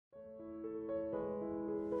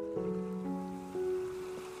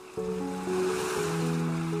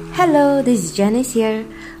Hello, this is Janice here.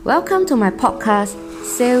 Welcome to my podcast,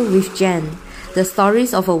 Sail with Jen, the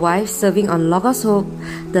stories of a wife serving on Logos Hope,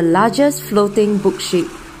 the largest floating book ship,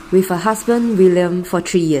 with her husband William for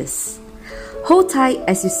 3 years. Hold tight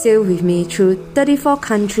as you sail with me through 34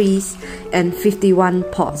 countries and 51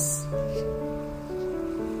 ports.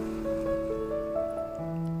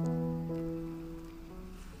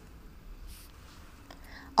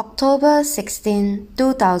 October 16,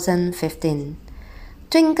 2015.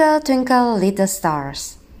 Twinkle, twinkle, little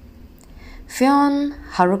stars. Fionn,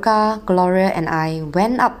 Haruka, Gloria and I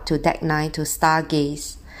went up to Deck 9 to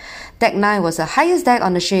stargaze. Deck 9 was the highest deck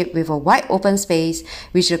on the ship with a wide open space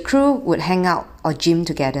which the crew would hang out or gym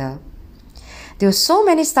together. There were so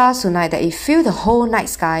many stars tonight that it filled the whole night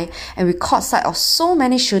sky and we caught sight of so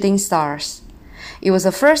many shooting stars. It was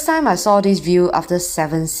the first time I saw this view after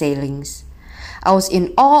 7 sailings. I was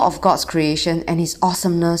in awe of God's creation and His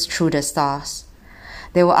awesomeness through the stars.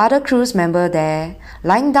 There were other crew members there,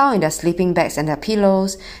 lying down in their sleeping bags and their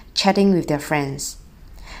pillows, chatting with their friends.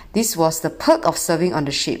 This was the perk of serving on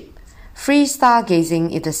the ship. Free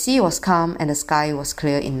stargazing if the sea was calm and the sky was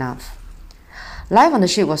clear enough. Life on the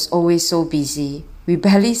ship was always so busy. We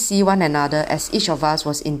barely see one another as each of us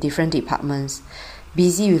was in different departments,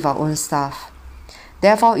 busy with our own stuff.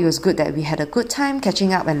 Therefore, it was good that we had a good time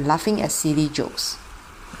catching up and laughing at silly jokes.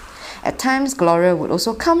 At times, Gloria would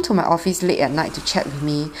also come to my office late at night to chat with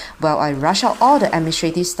me while I rush out all the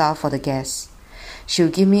administrative stuff for the guests. She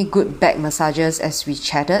would give me good back massages as we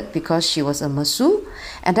chatted because she was a masseuse,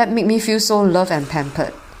 and that made me feel so loved and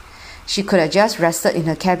pampered. She could have just rested in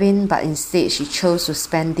her cabin, but instead she chose to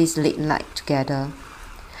spend this late night together.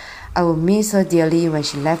 I will miss her dearly when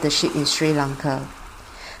she left the ship in Sri Lanka.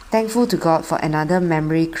 Thankful to God for another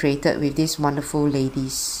memory created with these wonderful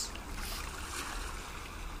ladies.